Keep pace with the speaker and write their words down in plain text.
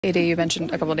AD, you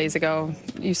mentioned a couple of days ago,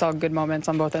 you saw good moments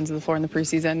on both ends of the floor in the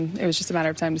preseason. It was just a matter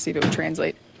of time to see if it would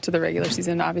translate to the regular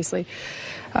season, obviously.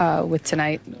 With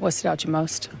tonight, what stood out to you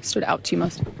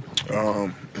most?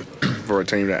 For a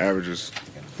team that averages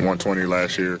 120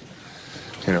 last year,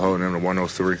 holding them to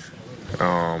 103.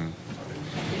 I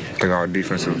think our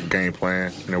defensive game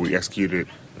plan, we executed,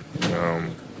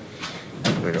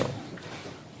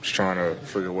 just trying to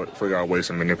figure out ways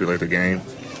to manipulate the game.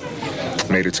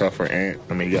 Made it tough for Ant.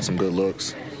 He got some good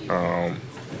looks.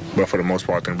 But for the most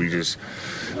part, I think we just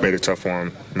made it tough for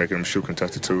him, making him shoot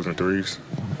contested twos and threes.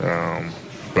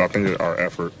 But I think that our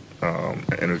effort and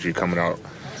energy coming out,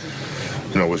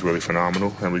 was really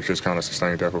phenomenal. And we just kind of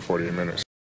sustained that for 48 minutes.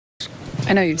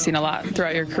 I know you've seen a lot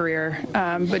throughout your career,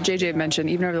 but JJ mentioned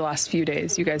even over the last few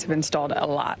days, you guys have installed a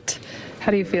lot.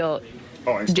 How do you feel?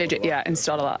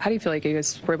 Installed a lot. How do you feel like you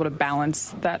guys were able to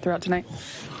balance that throughout tonight?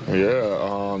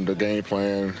 Yeah, the game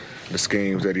plan, the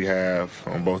schemes that he have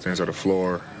on both ends of the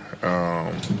floor.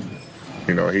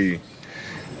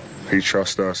 He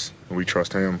trusts us. We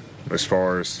trust him as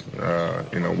far as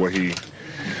what he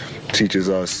teaches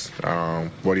us,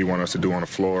 what he wants us to do on the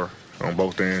floor on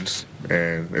both ends,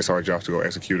 and it's our job to go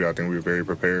execute it. I think we were very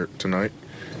prepared tonight.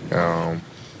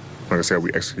 Like I said,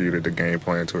 we executed the game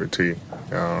plan to a T.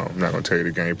 I'm not going to tell you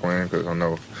the game plan because I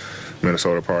know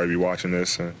Minnesota will probably be watching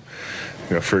this and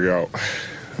figure out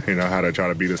how to try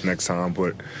to beat us next time.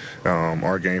 But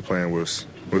our game plan was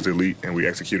elite, and we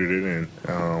executed it,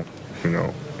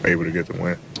 and able to get the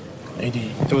win.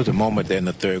 There was a moment there in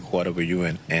the third quarter where you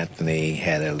and Anthony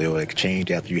had a little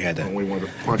exchange after you had that. When he wanted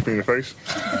to punch me in the face?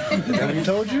 Is that what he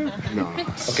told you? No.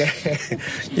 Okay.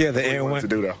 Yeah, the air one. To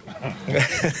do that.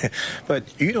 But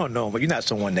you don't know, but you're not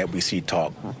someone that we see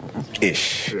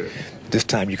talk-ish. Yeah. This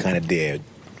time you kind of did.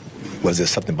 Was there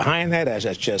something behind that? Or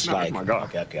that's just That's my guy.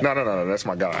 Okay. No, that's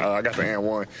my guy. I got the and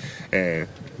one, and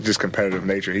just competitive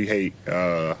nature. He hate.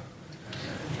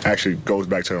 Actually goes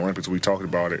back to the Olympics. We talked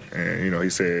about it, and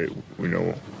he said,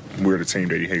 we're the team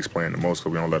that he hates playing the most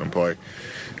because we don't let him play.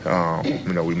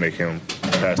 We make him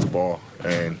pass the ball,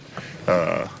 and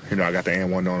I got the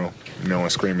and one on him,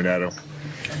 and screaming at him,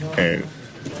 and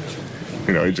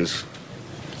he just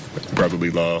brotherly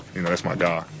love. That's my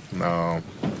guy.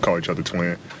 Call each other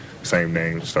twin, same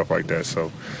name, stuff like that.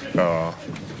 So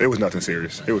it was nothing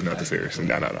serious. No. It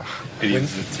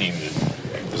is a team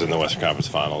that was in the Western Conference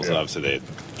Finals, and obviously they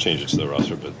changed it to the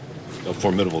roster, but a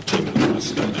formidable team in the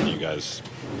West, and you guys,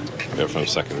 from the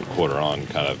second quarter on,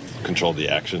 kind of controlled the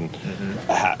action. Mm-hmm.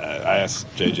 I asked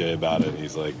JJ about it, and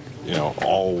he's like,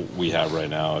 all we have right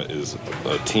now is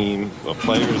a team of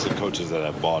players and coaches that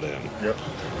have bought in,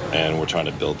 and we're trying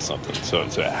to build something. So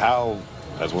how,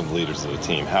 as one of the leaders of the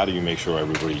team, how do you make sure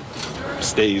everybody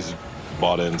stays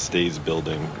bought in, stays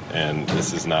building, and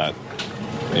this is not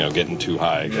getting too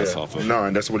high, I guess, off of. No,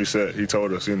 and that's what he said. He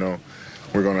told us,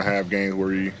 we're going to have games where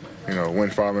we, win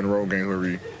 5 in a row, games where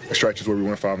we, stretches where we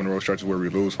win 5 in a row, stretches where we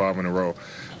lose 5 in a row.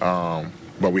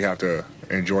 But we have to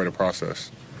enjoy the process,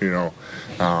 we try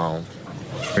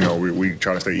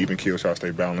to stay even keel, try to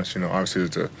stay balanced. Obviously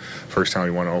it's the first time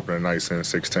we want to open a night since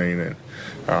 16, and,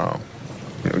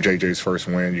 JJ's first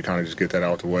win, you kind of just get that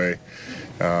out the way.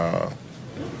 But,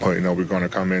 we're going to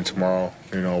come in tomorrow,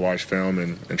 watch film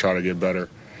and try to get better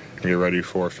and get ready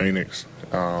for Phoenix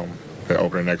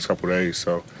over the next couple of days.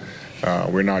 So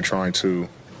we're not trying to,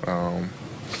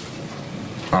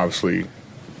 obviously,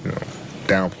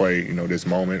 downplay, this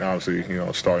moment. Obviously,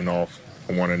 starting off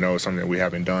 1-0 is something that we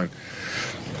haven't done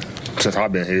since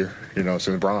I've been here,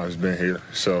 since Bronny's been here.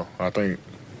 So I think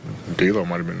D'Lo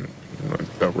might have been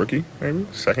a rookie, maybe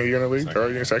second year in the league,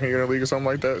 second year in the league or something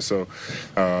like that. So,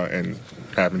 and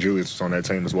having Julius was on that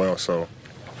team as well. So,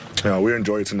 we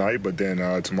enjoy it tonight, but then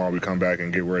tomorrow we come back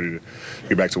and get ready to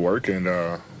get back to work and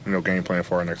game plan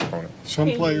for our next opponent. Some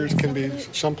players can be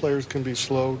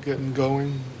slow getting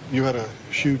going. You had a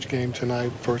huge game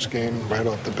tonight, first game right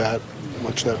off the bat.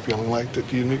 What's that feeling like? Do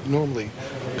you normally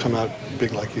come out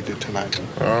big like you did tonight?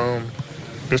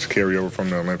 Just a carryover from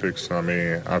the Olympics.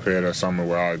 I've had a summer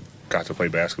where I got to play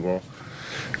basketball.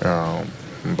 My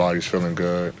body's feeling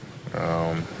good.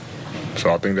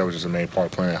 So I think that was just the main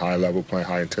part, playing high level, playing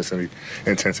high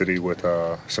intensity with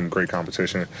some great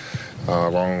competition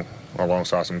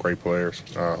alongside some great players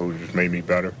who just made me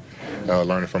better,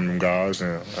 learning from them guys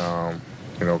and,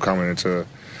 coming into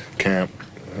camp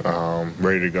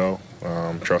ready to go,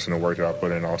 trusting the work that I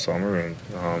put in all summer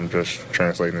and just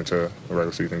translating into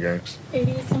regular season games. AD,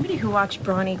 as somebody who watched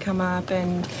Bronny come up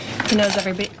and who knows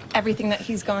everything that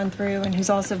he's gone through and who's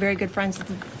also very good friends with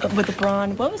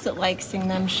Lebron, what was it like seeing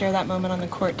them share that moment on the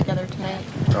court together tonight?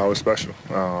 It was special.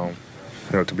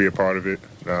 To be a part of it.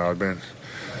 I've been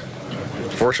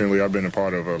Fortunately, I've been a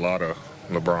part of a lot of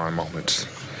LeBron moments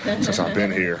since I've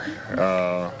been here.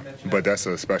 But that's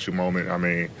a special moment. I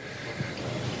mean,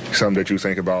 something that you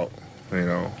think about, you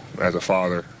know, as a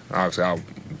father. Obviously, I'm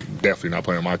definitely not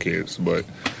playing with my kids, but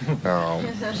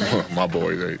my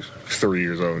boys, they're 3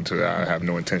 years old, and I have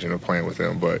no intention of playing with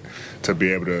them. But to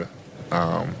be able to,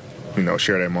 you know,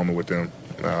 share that moment with them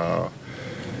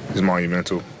is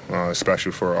monumental,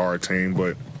 special for our team,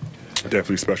 but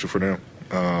definitely special for them.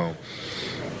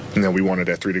 You know, we wanted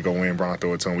that 3 to go in. Bron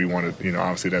threw it to him. We wanted, you know,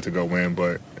 obviously that to go in,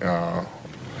 but,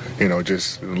 you know,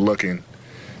 just looking,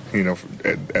 you know,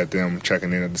 at them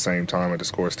checking in at the same time at the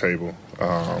scores table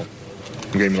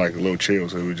gave me like a little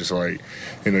chills. It was just like,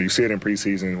 you know, you see it in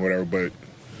preseason, whatever, but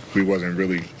we wasn't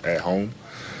really at home,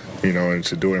 you know, and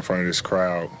to do it in front of this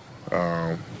crowd, you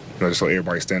know, just so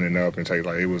everybody standing up and take,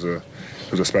 like, it was a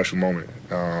special moment,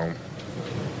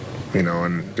 you know,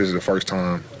 and this is the first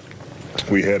time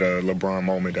we had a LeBron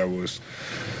moment that was,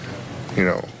 you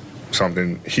know,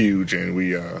 something huge, and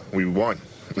we won.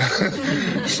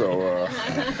 So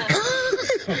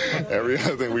every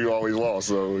other thing we always lost,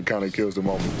 so it kind of kills the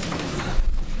moment.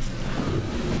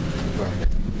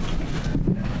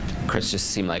 Chris, just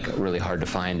seemed like really hard to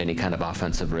find any kind of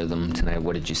offensive rhythm tonight.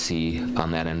 What did you see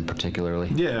on that end particularly?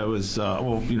 Yeah, it was,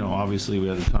 well, you know, obviously we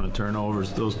had a ton of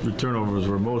turnovers. Those turnovers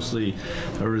were mostly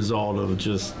a result of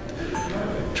just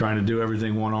trying to do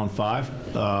everything 1-on-5.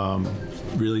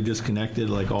 Really disconnected,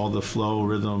 like all the flow,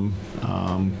 rhythm,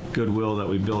 goodwill that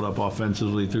we built up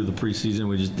offensively through the preseason,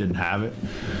 we just didn't have it.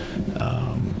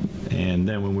 And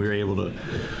then when we were able to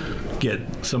get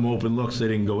some open looks, they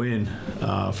didn't go in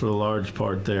for the large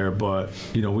part there, but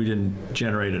you know, we didn't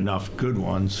generate enough good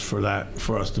ones for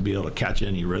us to be able to catch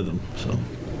any rhythm. So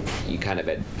you kind of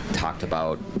had talked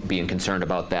about being concerned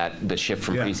about that, the shift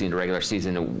from preseason to regular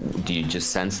season. Do you just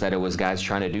sense that it was guys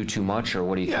trying to do too much, or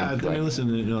what do you think? Yeah, I mean,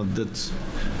 listen, you know, that's,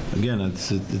 again,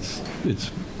 it's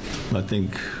I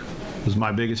think was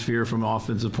my biggest fear from an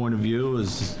offensive point of view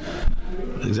is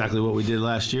exactly what we did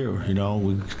last year. You know,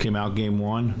 we came out game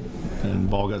 1 and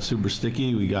ball got super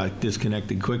sticky. We got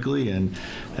disconnected quickly, and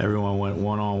everyone went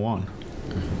 1-on-1.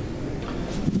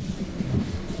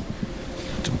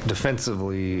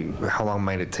 Defensively, how long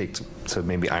might it take to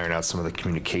maybe iron out some of the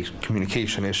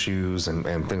communication issues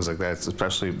and things like that,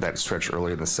 especially that stretch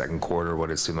early in the second quarter, what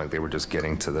it seemed like they were just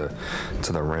getting to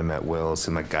the rim at will? It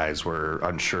seemed like guys were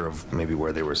unsure of maybe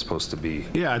where they were supposed to be.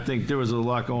 Yeah, I think there was a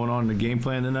lot going on in the game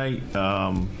plan tonight.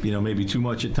 You know, maybe too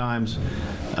much at times.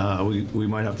 We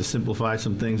might have to simplify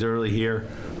some things early here.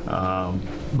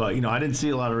 But, you know, I didn't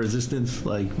see a lot of resistance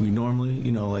like we normally,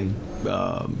 you know, like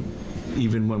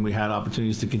even when we had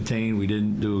opportunities to contain, we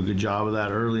didn't do a good job of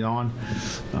that early on.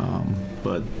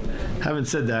 But having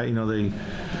said that, you know, they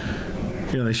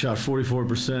shot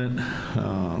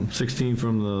 44%, 16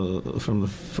 from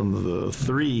the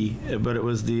 3, but it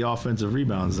was the offensive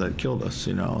rebounds that killed us.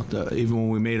 You know, even when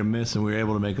we made a miss and we were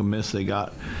able to make a miss, they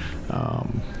got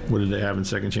what did they have in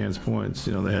second chance points?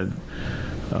 You know, they had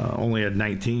only had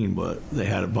 19, but they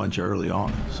had a bunch early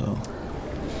on. So.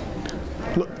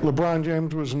 LeBron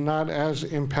James was not as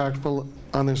impactful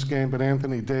on this game, but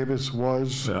Anthony Davis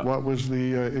was. Yeah. What was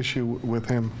the issue with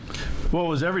him? Well, it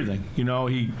was everything. You know,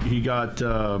 he got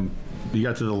to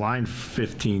the line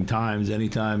 15 times.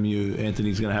 Anytime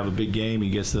Anthony's going to have a big game, he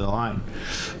gets to the line.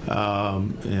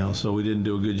 You know, so we didn't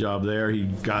do a good job there. He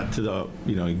got to the,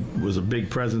 you know, he was a big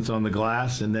presence on the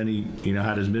glass, and then he, you know,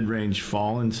 had his mid-range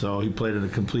fallen, so he played in a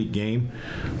complete game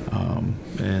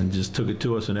and just took it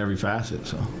to us in every facet.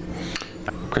 So.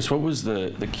 Chris, what was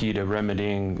the key to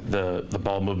remedying the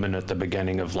ball movement at the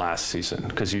beginning of last season?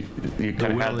 Because you kind of had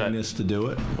that willingness to do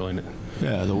it.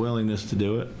 Yeah, the willingness to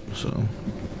do it. So.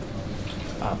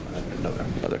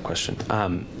 Another question.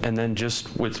 And then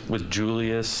just with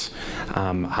Julius,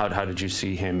 how did you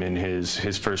see him in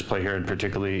his first play here, and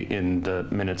particularly in the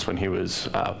minutes when he was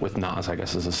with Nas, I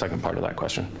guess is the second part of that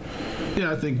question.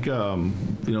 Yeah, I think you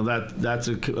know, that's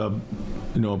a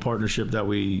you know, a partnership that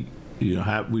we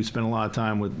we spent a lot of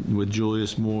time with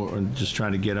Julius more and just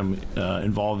trying to get him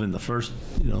involved in the first,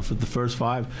 you know, for the first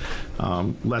 5,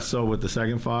 less so with the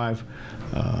second 5.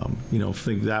 You know,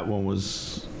 think that one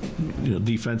was, you know,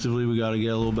 defensively we got to get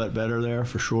a little bit better there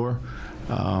for sure.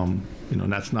 You know,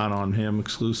 and that's not on him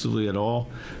exclusively at all.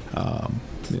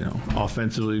 You know,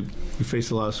 offensively, we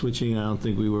faced a lot of switching. I don't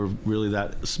think we were really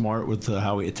that smart with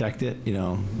how we attacked it. You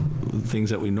know, things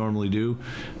that we normally do,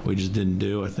 we just didn't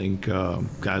do. I think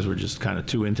guys were just kind of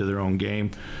too into their own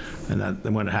game, and that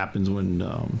when it happens when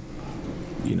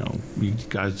you know, you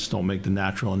guys just don't make the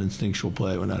natural and instinctual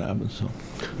play when that happens. So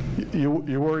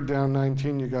You were down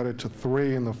 19. You got it to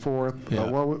 3 in the fourth. Yeah.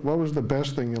 What was the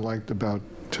best thing you liked about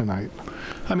tonight?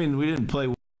 I mean, we didn't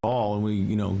play ball, and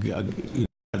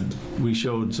we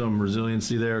showed some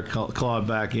resiliency there, clawed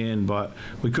back in, but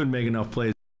we couldn't make enough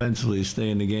plays offensively to stay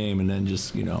in the game, and then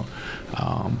just we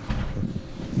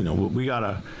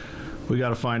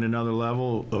gotta find another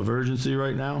level of urgency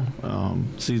right now.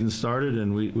 Season started,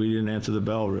 and we didn't answer the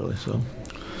bell really. So,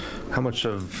 how much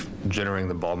of generating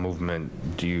the ball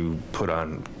movement do you put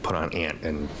on Ant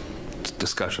and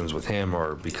discussions with him,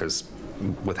 or because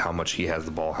with how much he has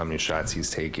the ball, how many shots he's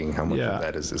taking, how much of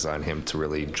that is on him to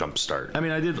really jumpstart? I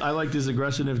mean, I liked his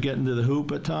aggressiveness getting to the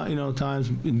hoop at times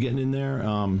and getting in there.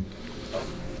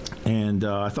 And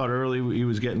I thought early he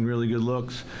was getting really good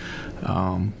looks.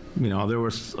 There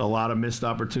was a lot of missed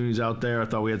opportunities out there. I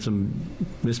thought we had some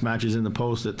mismatches in the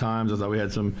post at times. I thought we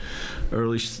had some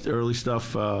early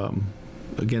stuff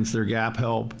against their gap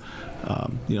help.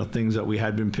 Things that we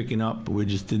had been picking up, but we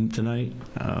just didn't tonight.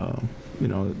 Of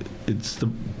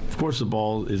course the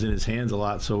ball is in his hands a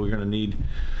lot, so we're going to need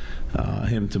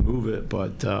him to move it.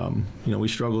 But we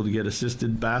struggled to get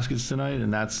assisted baskets tonight,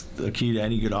 and that's the key to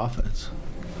any good offense.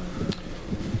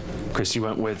 Chris, you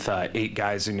went with 8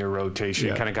 guys in your rotation.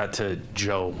 You kind of got to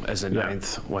Joe as a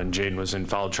ninth when Jaden was in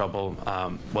foul trouble.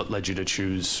 What led you to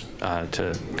choose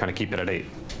to kind of keep it at 8?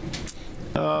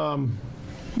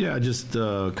 Just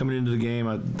coming into the game,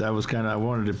 I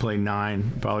wanted to play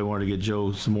 9. Probably wanted to get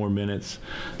Joe some more minutes.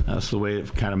 That's the way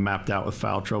it kind of mapped out with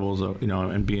foul troubles,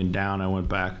 and being down. I went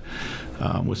back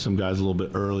with some guys a little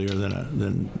bit earlier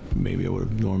than maybe I would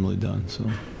have normally done. So.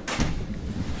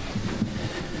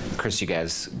 Chris, you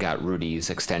guys got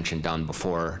Rudy's extension done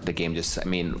before the game.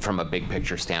 From a big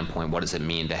picture standpoint, what does it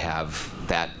mean to have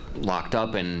that locked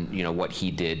up, and what he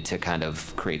did to kind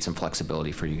of create some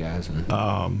flexibility for you guys?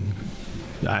 I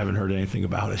haven't heard anything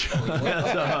about it.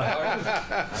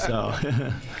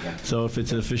 So if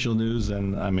it's official news,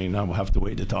 then I'll have to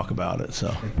wait to talk about it. So.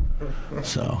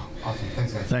 Awesome.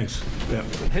 Thanks, guys. Thanks. Yeah.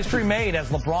 History made as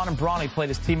LeBron and Bronny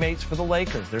played as teammates for the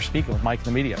Lakers. They're speaking with Mike in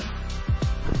the media.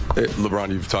 LeBron,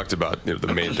 you've talked about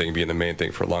the main thing being the main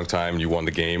thing for a long time. You won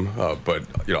the game, but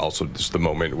also just the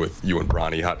moment with you and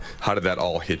Bronny. How did that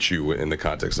all hit you in the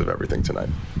context of everything tonight?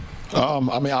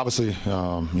 Obviously,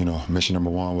 mission number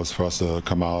one was for us to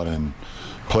come out and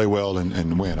play well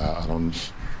and win. I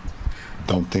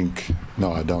don't think.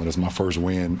 It's my first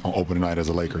win on opening night as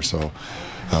a Laker, so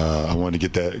I wanted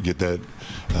to get that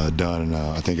done. And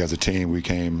I think as a team, we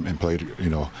came and played,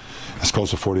 as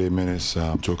close to 48 minutes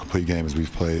to a complete game as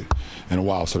we've played in a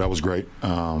while. So that was great.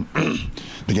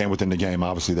 The game within the game,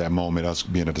 obviously that moment, us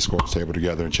being at the scores table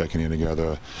together and checking in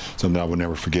together, something I would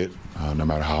never forget, no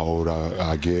matter how old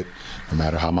I get, no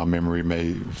matter how my memory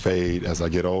may fade as I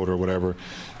get older or whatever,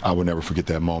 I would never forget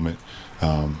that moment.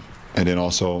 And then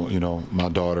also, my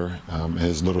daughter,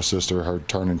 his little sister, her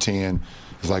turning 10,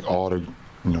 it's like all the,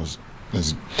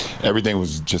 everything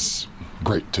was just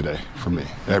great today for me.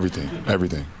 Everything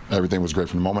was great.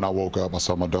 From the moment I woke up, I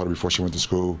saw my daughter before she went to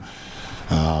school,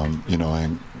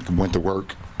 and went to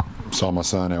work, saw my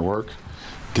son at work,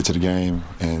 get to the game,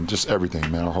 and just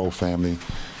everything, man, our whole family.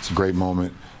 It's a great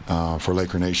moment for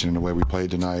Laker Nation in the way we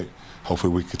played tonight.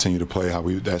 Hopefully we continue to play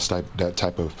that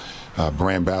type of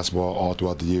brand basketball all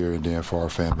throughout the year, and then for our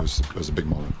family, it was a big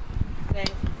moment.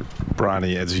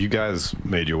 Bronny, as you guys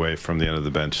made your way from the end of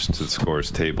the bench to the scores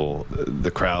table,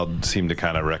 the crowd seemed to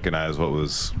kind of recognize what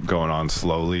was going on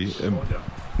slowly. And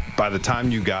by the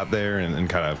time you got there and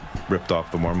kind of ripped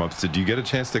off the warm-ups, did you get a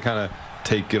chance to kind of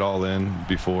take it all in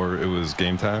before it was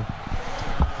game time?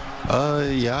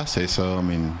 Yeah, I say so.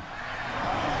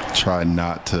 Try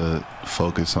not to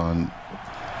focus on,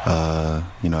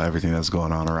 everything that's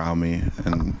going on around me,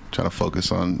 and try to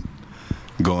focus on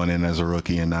going in as a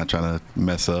rookie and not trying to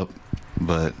mess up.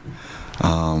 But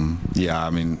I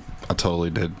totally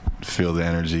did feel the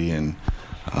energy, and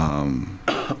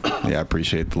I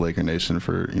appreciate the Laker Nation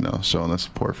for showing the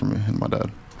support for me and my dad.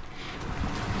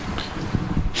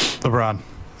 LeBron,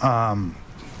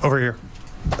 over here.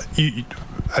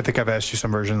 I think I've asked you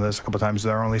some version of this a couple times.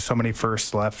 There are only so many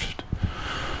firsts left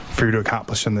for you to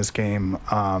accomplish in this game.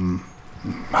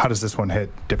 How does this one hit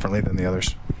differently than the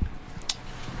others?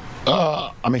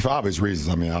 For obvious reasons.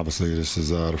 Obviously this is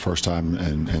the first time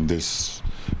in this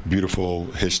beautiful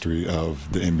history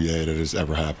of the NBA that has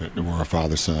ever happened, where our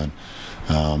father-son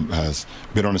has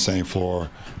been on the same floor,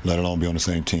 let alone be on the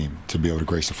same team, to be able to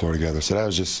grace the floor together. So that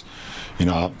was just,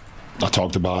 I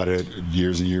talked about it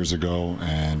years and years ago,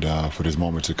 and for this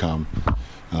moment to come,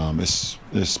 it's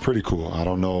pretty cool. I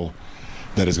don't know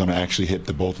that it's going to actually hit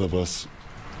the both of us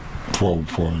for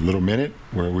a little minute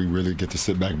where we really get to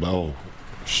sit back and go, oh,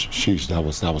 sheesh, that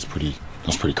was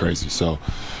pretty crazy. So,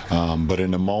 but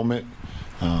in the moment,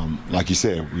 like you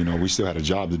said, you know, we still had a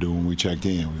job to do when we checked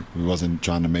in. We wasn't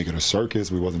trying to make it a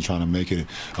circus. We wasn't trying to make it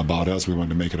about us. We wanted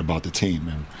to make it about the team.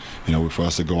 And, you know, for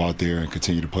us to go out there and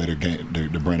continue to play the game,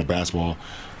 the brand of basketball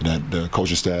that the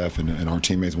coaching staff and our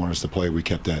teammates wanted us to play, we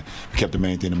kept that. We kept the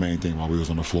main thing while we was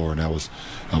on the floor, and that was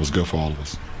good for all of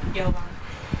us.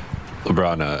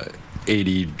 LeBron,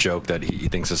 AD joked that he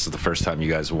thinks this is the first time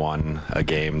you guys won a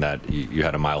game that you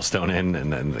had a milestone in,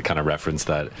 and then kind of referenced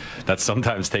that's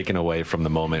sometimes taken away from the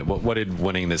moment. What did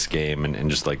winning this game and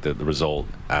just like the result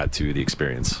add to the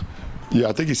experience? Yeah,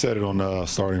 I think he said it on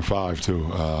Starting Five too.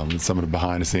 Some of the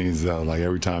behind the scenes, like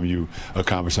every time you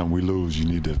accomplish something we lose, you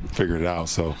need to figure it out.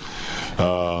 So,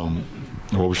 well,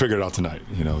 we figured it out tonight.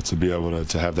 You know, to be able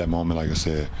to have that moment, like I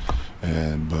said,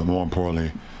 but more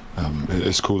importantly,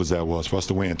 as cool as that was for us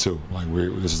to win too. Like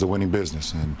this is a winning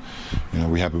business, and you know,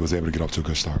 we happy we was able to get off to a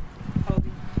good start.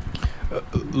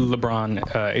 LeBron,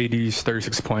 AD's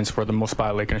 36 points were the most by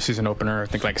a Laker in a season opener, I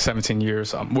think like 17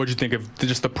 years. What did you think of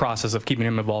just the process of keeping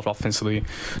him involved offensively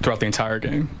throughout the entire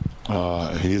game?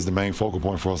 He is the main focal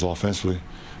point for us offensively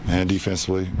and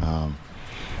defensively.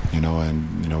 You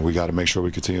know, we got to make sure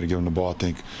we continue to give him the ball. I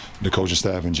think the coaching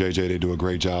staff and JJ, they do a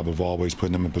great job of always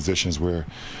putting him in positions where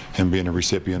him being a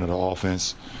recipient of the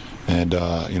offense. And,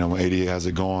 you know, when AD has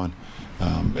it going,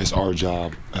 it's our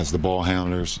job as the ball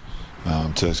handlers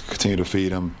to continue to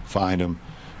feed him, find him.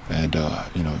 And,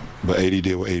 you know, but AD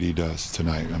did what AD does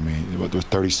tonight. I mean, there was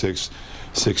 36,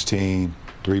 16,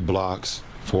 3 blocks,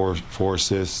 4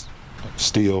 assists,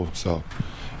 steal. So,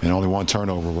 and only 1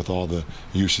 turnover with all the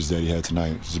usage that he had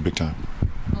tonight. It's a big time.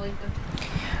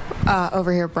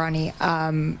 Over here,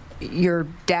 Bronny. Your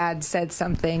dad said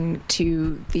something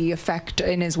to the effect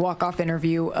in his walk-off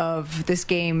interview of this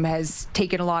game has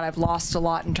taken a lot, I've lost a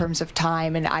lot in terms of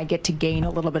time, and I get to gain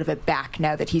a little bit of it back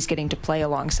now that he's getting to play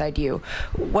alongside you.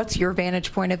 What's your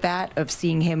vantage point of that, of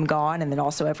seeing him gone, and then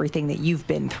also everything that you've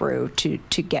been through to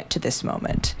get to this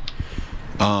moment?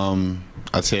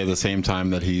 I'd say at the same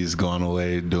time that he's gone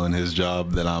away doing his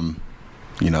job, that I'm,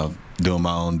 you know, doing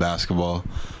my own basketball.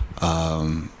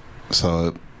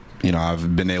 So, you know,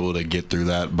 I've been able to get through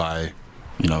that by,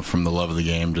 you know, from the love of the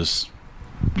game, just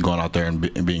going out there and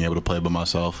being able to play by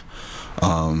myself.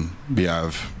 Yeah,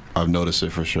 I've noticed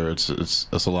it for sure. It's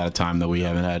a lot of time that we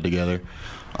haven't had together,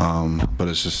 but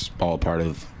it's just all part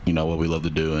of, you know, what we love to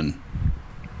do, and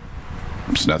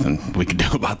there's nothing we can do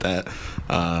about that.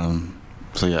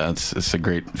 So yeah, it's a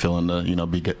great feeling to, you know,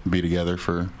 be together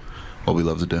for what we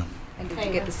love to do. And did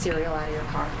you get the cereal out of your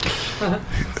car?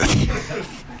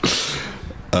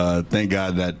 Thank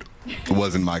God that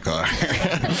wasn't my car.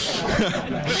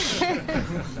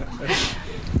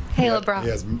 Hey, LeBron. He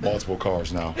has multiple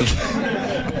cars now.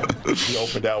 He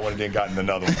opened that one and then got in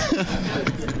another one.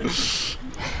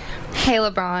 Hey,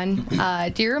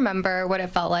 LeBron. Do you remember what it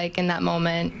felt like in that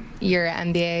moment, your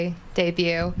NBA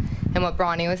debut, and what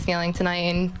Bronny was feeling tonight?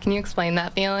 And can you explain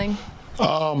that feeling?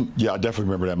 Yeah, I definitely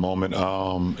remember that moment.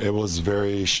 It was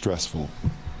very stressful.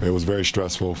 It was very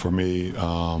stressful for me.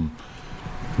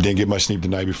 Didn't get much sleep the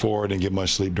night before. Didn't get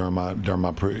much sleep during my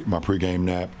pregame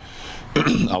nap.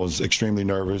 I was extremely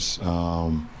nervous.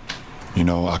 You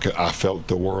know, I felt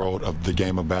the world of the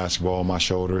game of basketball on my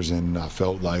shoulders, and I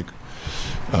felt like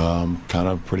kind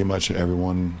of pretty much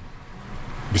everyone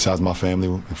besides my family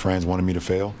and friends wanted me to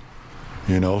fail.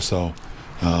 You know, so.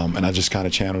 And I just kind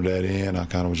of channeled that in. I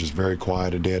kind of was just very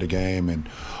quiet the day of the game, and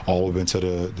all the way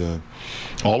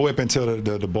up until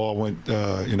the ball went,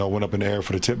 you know, went up in the air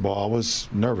for the tip ball. I was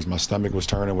nervous. My stomach was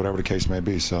turning, whatever the case may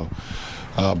be. So,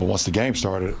 but once the game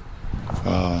started,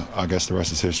 I guess the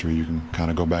rest is history. You can kind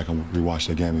of go back and rewatch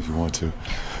that game if you want to.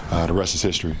 The rest is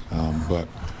history. But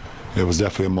it was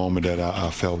definitely a moment that I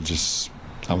felt just.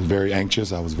 I was very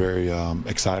anxious. I was very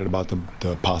excited about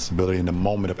the possibility and the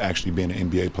moment of actually being an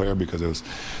NBA player, because it was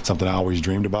something I always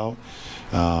dreamed about.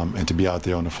 And to be out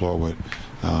there on the floor with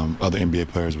other NBA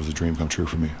players was a dream come true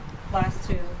for me. Last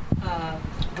two,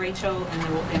 Rachel, and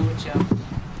then we'll end with Joe.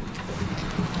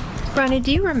 Bronny,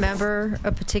 do you remember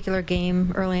a particular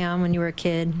game early on when you were a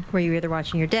kid where you were either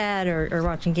watching your dad or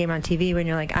watching a game on TV when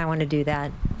you're like, I want to do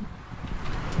that?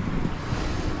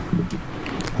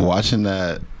 Watching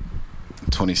that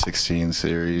 2016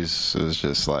 series was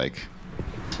just like,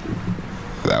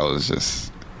 that was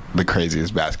just the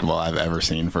craziest basketball I've ever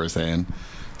seen firsthand.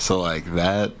 So like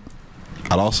that,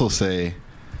 I'd also say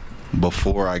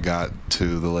before I got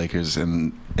to the Lakers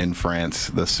in France,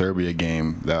 the Serbia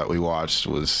game that we watched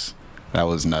that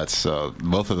was nuts. So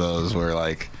both of those were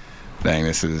like dang,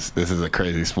 this is a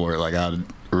crazy sport. Like, I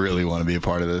really want to be a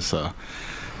part of this. So,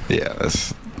 yeah,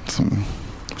 that's some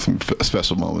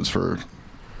special moments for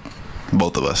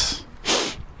both of us.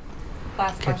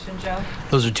 Last question, Joe.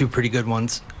 Those are two pretty good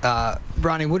ones.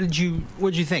 Bronny, what did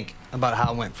you think about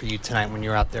how it went for you tonight when you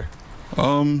were out there?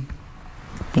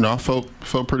 You know, I felt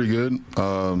pretty good.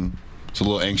 It's a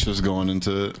little anxious going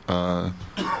into it.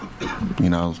 You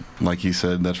know, like he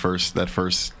said, that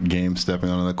first game stepping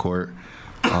onto the court,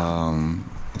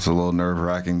 it's a little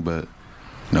nerve-wracking, but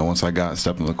you know, once I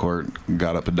stepped on the court,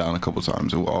 got up and down a couple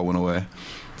times, it all went away.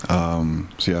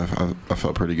 So yeah, I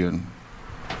felt pretty good.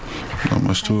 Not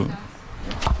much to it.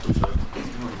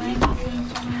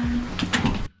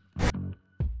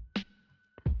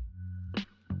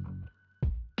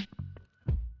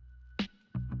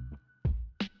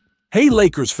 Hey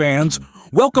Lakers fans,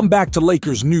 welcome back to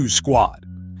Lakers News Squad.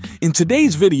 In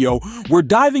today's video, we're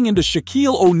diving into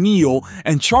Shaquille O'Neal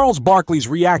and Charles Barkley's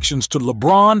reactions to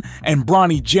LeBron and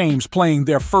Bronny James playing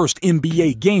their first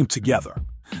NBA game together.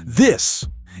 This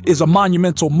is a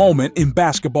monumental moment in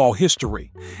basketball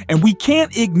history, and we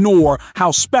can't ignore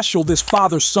how special this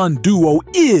father-son duo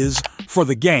is for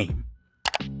the game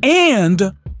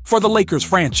and for the Lakers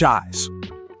franchise.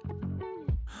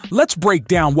 Let's break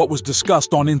down what was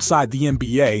discussed on Inside the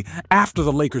NBA after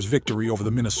the Lakers' victory over the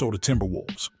Minnesota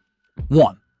Timberwolves.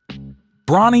 1.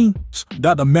 Bronny's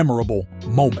a memorable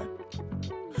moment.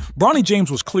 Bronny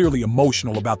James was clearly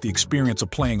emotional about the experience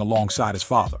of playing alongside his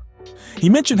father. He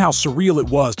mentioned how surreal it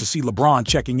was to see LeBron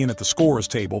checking in at the scorer's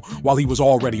table while he was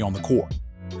already on the court.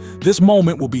 This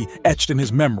moment will be etched in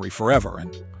his memory forever,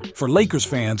 and for Lakers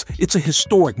fans, it's a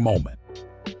historic moment.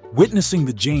 Witnessing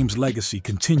the James legacy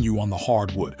continue on the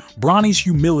hardwood, Bronny's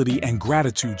humility and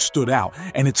gratitude stood out,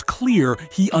 and it's clear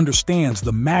he understands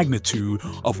the magnitude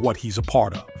of what he's a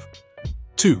part of.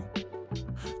 2.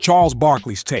 Charles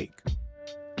Barkley's take.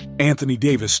 Anthony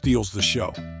Davis steals the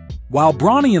show. While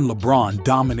Bronny and LeBron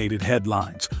dominated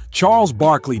headlines, Charles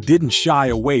Barkley didn't shy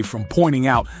away from pointing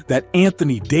out that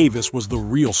Anthony Davis was the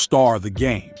real star of the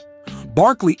game.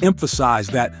 Barkley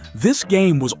emphasized that this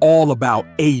game was all about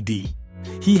AD.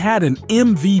 He had an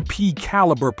MVP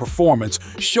caliber performance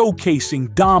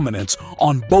showcasing dominance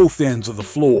on both ends of the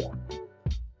floor.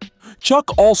 Chuck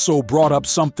also brought up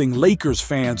something Lakers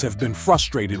fans have been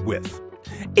frustrated with: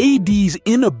 AD's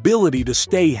inability to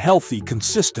stay healthy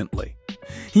consistently.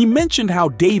 He mentioned how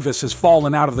Davis has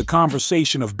fallen out of the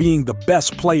conversation of being the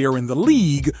best player in the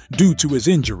league due to his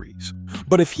injuries.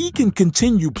 But if he can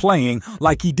continue playing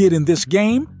like he did in this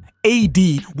game, AD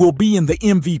will be in the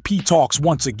MVP talks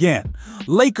once again.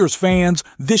 Lakers fans,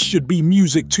 this should be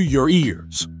music to your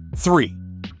ears. 3.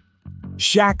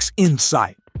 Shaq's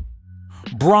insight.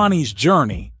 Bronny's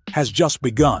journey has just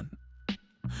begun.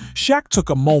 Shaq took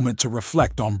a moment to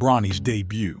reflect on Bronny's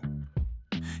debut.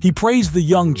 He praised the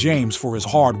young James for his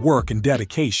hard work and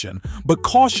dedication, but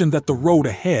cautioned that the road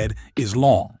ahead is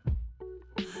long.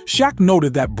 Shaq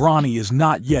noted that Bronny is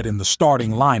not yet in the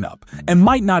starting lineup and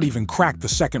might not even crack the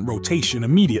second rotation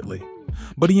immediately,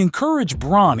 but he encouraged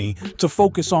Bronny to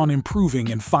focus on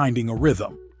improving and finding a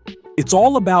rhythm. It's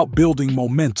all about building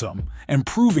momentum and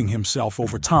proving himself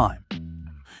over time.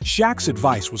 Shaq's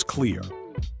advice was clear.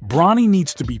 Bronny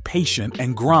needs to be patient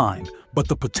and grind, but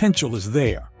the potential is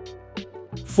there.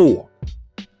 4.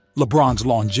 LeBron's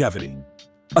longevity,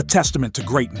 a testament to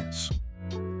greatness.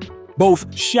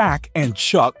 Both Shaq and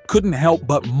Chuck couldn't help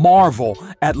but marvel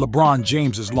at LeBron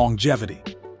James's longevity.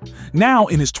 Now,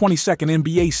 in his 22nd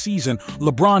NBA season,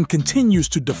 LeBron continues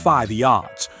to defy the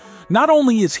odds. Not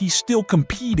only is he still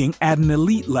competing at an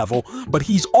elite level, but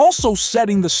he's also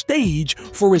setting the stage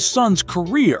for his son's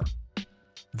career.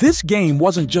 This game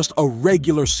wasn't just a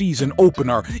regular season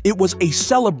opener, it was a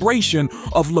celebration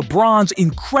of LeBron's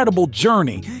incredible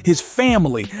journey, his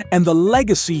family, and the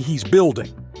legacy he's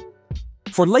building.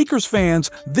 For Lakers fans,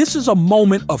 this is a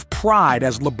moment of pride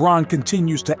as LeBron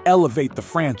continues to elevate the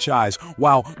franchise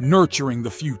while nurturing the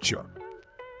future.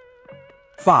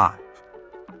 5.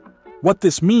 What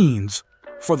this means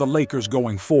for the Lakers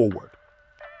going forward.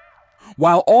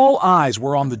 While all eyes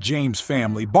were on the James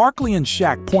family, Barkley and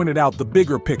Shaq pointed out the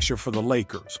bigger picture for the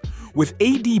Lakers. With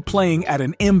AD playing at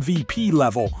an MVP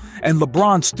level and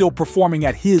LeBron still performing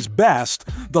at his best,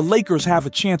 the Lakers have a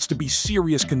chance to be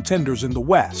serious contenders in the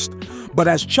West. But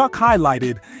as Chuck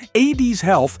highlighted, AD's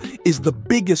health is the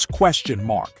biggest question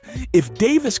mark. If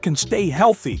Davis can stay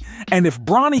healthy, and if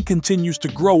Bronny continues to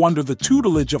grow under the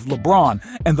tutelage of LeBron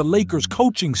and the Lakers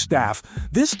coaching staff,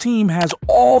 this team has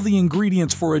all the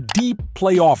ingredients for a deep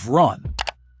playoff run.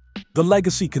 The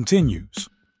legacy continues.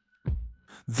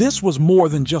 This was more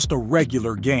than just a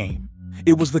regular game.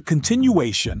 It was the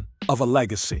continuation of a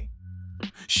legacy.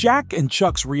 Shaq and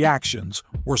Chuck's reactions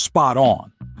were spot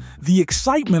on. The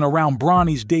excitement around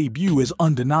Bronny's debut is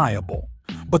undeniable,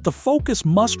 but the focus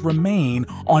must remain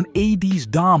on AD's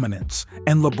dominance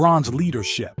and LeBron's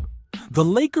leadership. The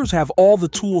Lakers have all the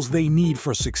tools they need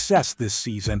for success this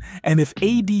season, and if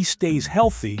AD stays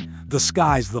healthy, the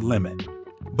sky's the limit.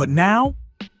 But now,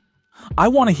 I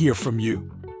want to hear from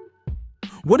you.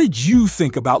 What did you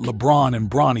think about LeBron and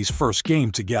Bronny's first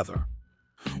game together?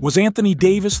 Was Anthony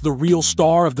Davis the real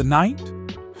star of the night?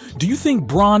 Do you think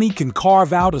Bronny can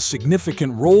carve out a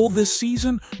significant role this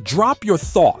season? Drop your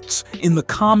thoughts in the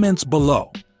comments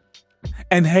below.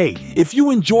 And hey, if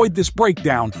you enjoyed this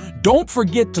breakdown, don't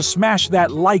forget to smash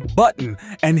that like button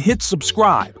and hit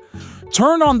subscribe.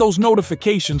 Turn on those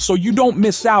notifications so you don't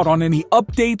miss out on any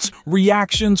updates,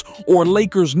 reactions, or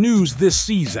Lakers news this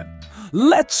season.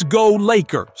 Let's go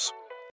Lakers!